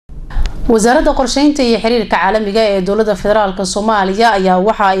wasaaradda qorsheynta iyo xiriirka caalamiga ee dowladda federaalka Soomaaliya ayaa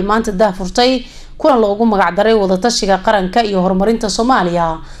waxa ay maanta daahfurtay kulan loogu magac daray wada tashiga qaranka iyo horumarinta Soomaaliya.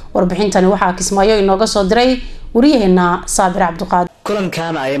 warbixintani waxaa kismaayo inooga soo diray wariyaheena Saabir Cabduqaadir.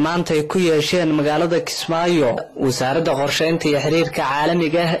 kulankan ay maanta ku yeesheen magaalada Kismaayo wasaaradda qorsheynta iyo xiriirka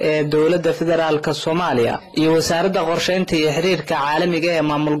caalamiga ee dowladda federaalka Soomaaliya iyo wasaaradda qorsheynta iyo xiriirka caalamiga ee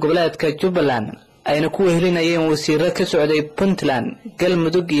maamul goboleedka Jubbaland ayna ku wehelinayeen wasiirro ka socday Puntland,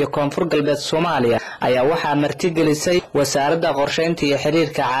 Galmudug iyo Koonfur Galbeed Soomaaliya ayaa waxaa martigelisay wasaaradda qorsheynta iyo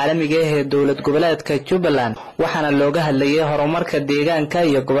xiriirka caalamiga ee dowlad goboleedka Jubbaland waxaana looga hadlayay horumarka deegaanka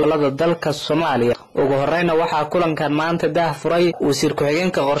iyo gobolada dalka Soomaaliya. ugu horeyna waxaa kulankan maanta daahfuray wasiir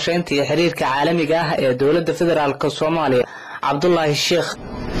ku-xigeenka qorsheynta iyo xiriirka caalamiga ee dowladda federaalka Soomaaliya Cabdullaahi Sheekh.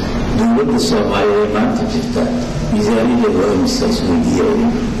 dowladda Soomaaliya maanta jirta miisaaniyadda waa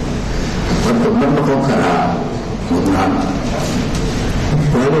miisaaniyadda ما نقول كرا مدنان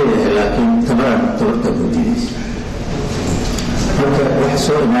وهذا لكن تمام ترتب الجيش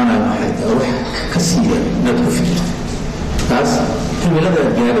وحصول معنا واحد أو كثير ندخل فيه بس في بلاد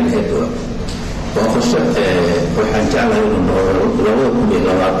الجاري كده وخش وحنجعل لو كل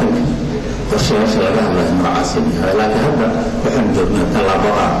لواتك خش شغله على المعاصي لكن هذا وحنجر من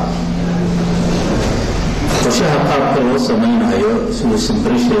طلبة وشها قاب الوصمين هيو سوى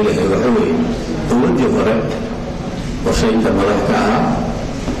سمبريش اللي هيو حوي ودي فرق وشيء كما رحكها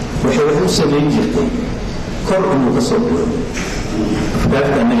وحيو سمين جرتي كل متصور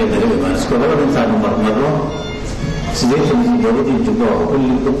فكرت أن يدري ما نسكت ولا نفعل مرة سيدي في جودي الجبار كل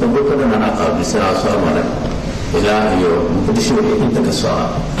تطبق لنا نقاب بسرعة صامرة إلى يوم مقدشوا إنت كسوار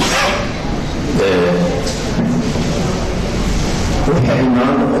وحي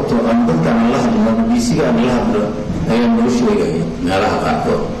إيمان وقتو أنبت عن الله لما بيسيق عن الله هي المشرقة نالها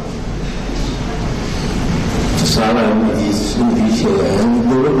قاعدة تصالة المديس سودي شيء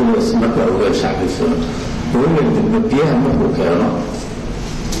الدولة هو اسمك أول شعب السنة وهو الدبيها مهو كانا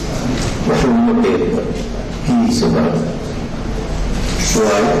وحي المبير هي سبب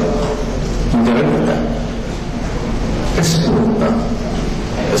شوي مدرقة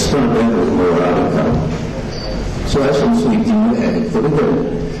اسكون بين المورالك سؤال سويتي من تقدر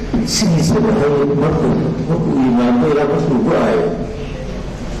سيدي سبب هاي مركو إيمان بيلا مركو قاعد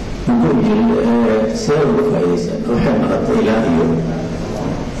نقول سبب كويسة وحنا قطيلا يوم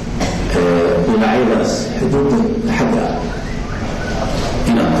إلى عيلة حدود حدا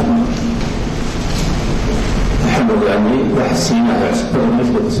إلى قمة الحمد لله وحسينا عسكر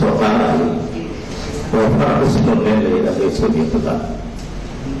مثل السوقات وفرق عسكر بين الأخير سوريا قطع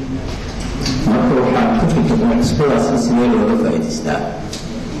waxaan ku fikirnaa iskuulaadka sidee looga faa'iidaystaa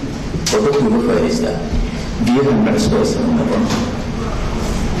oo dadku uga faa'iidaystaa biyaha macsuusa noqon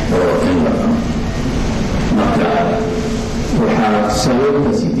oo in la cuno marka waxaa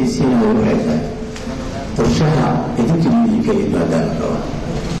sababta sidiisiina waxay tahay qorshaha idinka ka yimaadaan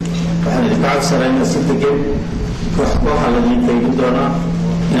waxaan idinka codsanaynaa si degan waxaa la idin doonaa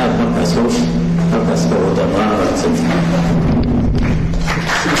inaad markaas hawsha halkaas ka wadaan waana wanaagsantahay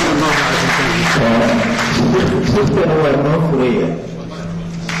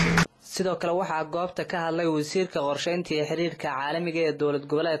sidoo kale waxaa goobta ka hadlay wasiirka qorsheynta iyo xiriirka caalamiga ee dowlad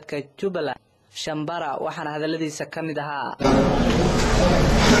goboleedka Jubbaland Shambara waxaana hadaladiisa ka mid ahaa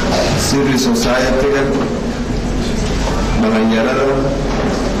civil society-ga dhalinyarada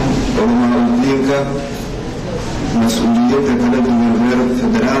horumarinta mas'uuliyadda kala duwan reer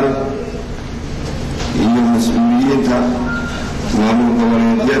federaal iyo mas'uuliyadda maamul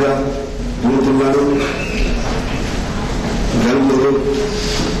goboleedyada Puntland, Galmudug,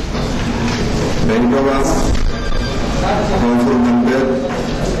 Baydhabo, Koonfur Galbeed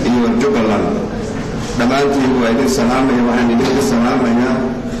iyo Jubbaland dhammaantiin waa idin salaamaya waxaan idinku salaamayaa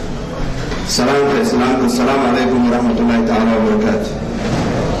salaamta islaamka assalaamu calaykum waraxmatullaahi tacaala wabarakaatu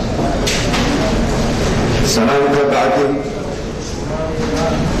salaamka bacdi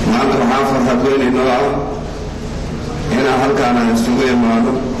maanta waxaan farxad weyn inoo ah inaan halkaan aan isugu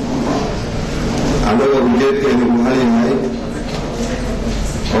imaano anagoo ujeedkeenu muxuu yahay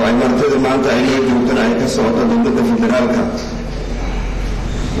oo ay martida maanta ay noo joogtaan ay ka socoto dowladda federaalka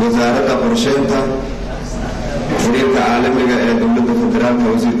wasaaradda qorsheynta xiriirka caalamiga ee dowladda federaalka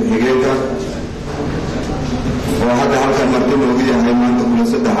wasiir ku-xigeenka oo hadda halkan marti noogu yahay maanta kula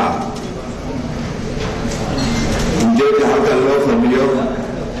saddex ah ujeedka halkan loo fadhiyo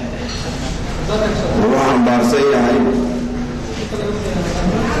wuxuu xambaarsan yahay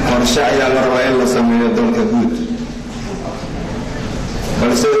qorshe ayaa la rabaa in la sameeyo dalka guud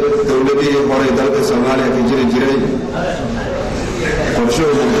balse dowladihii horey dalka Soomaaliya ka jiri jiray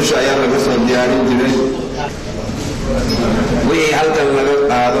qorshuhu muqdisho ayaa laga soo diyaarin jiray wixii halkan laga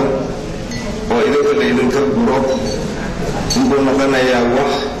qaado inuu noqonayaa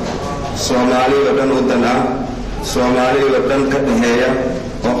wax Somali oo dhan wadan ah Somali oo dhan ka dhaxeeya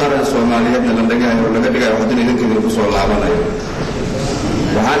oo qaran Soomaaliyeedna la dhagayo laga dhigayo hadii idinkeedu ku soo laabanayo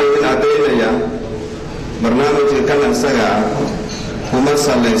waxaan idin cadeynayaa barnaamijka kan isaga kuma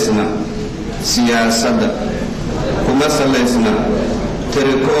saleysna siyaasadda kuma saleysna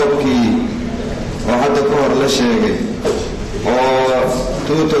tirakoobkii oo hadda ka hor la sheegay oo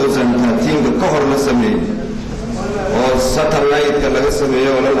 2013 ka hor la sameeyay oo satellite laga sameeyo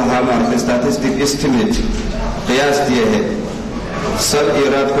oo la lahaa statistic estimate qiyaastii ah sal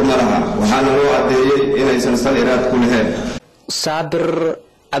iraad ku malaha waxaana loo cadeeyay inaysan sal iraad ku lahayn Sabir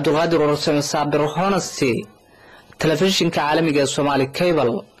Abdulqaadir Warsan Sabir Honesty telefishinka caalamiga Somali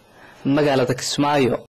Cable magaalada Kismaayo.